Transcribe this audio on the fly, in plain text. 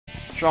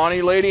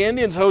Shawnee Lady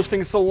Indians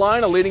hosting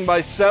Celina, leading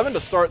by 7 to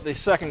start the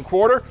second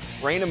quarter.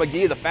 Raina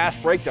McGee, the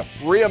fast break to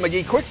Rhea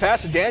McGee. Quick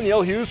pass to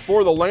Danielle Hughes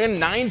for the land.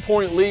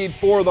 9-point lead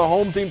for the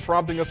home team,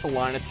 prompting a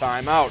Celina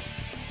timeout.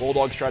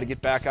 Bulldogs try to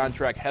get back on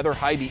track. Heather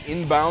Heide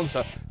inbounds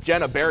to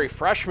Jenna Berry.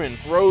 Freshman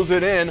throws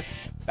it in.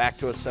 Back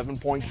to a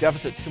 7-point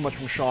deficit. Too much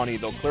from Shawnee,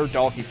 though. Claire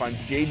Dalkey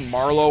finds Jaden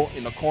Marlowe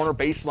in the corner.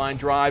 Baseline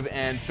drive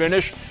and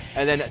finish.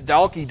 And then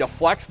Dalkey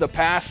deflects the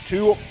pass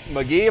to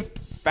McGee.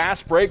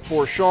 Fast break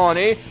for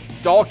Shawnee.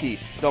 Dalkey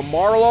to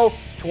Marlowe.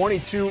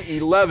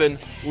 22-11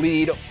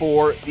 lead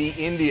for the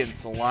Indians.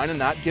 Celina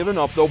not giving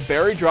up, though.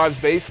 Berry drives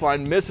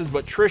baseline, misses,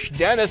 but Trish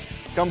Dennis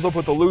comes up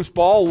with a loose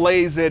ball,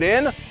 lays it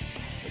in. But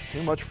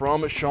too much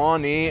from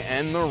Shawnee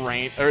and the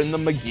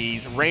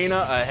McGees.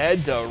 Raina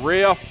ahead to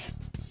Rhea.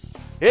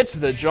 Hits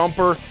the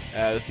jumper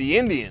as the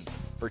Indians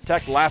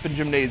protect Laffin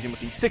Gymnasium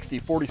with the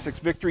 60-46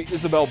 victory.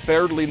 Isabel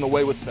Baird leading the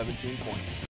way with 17 points.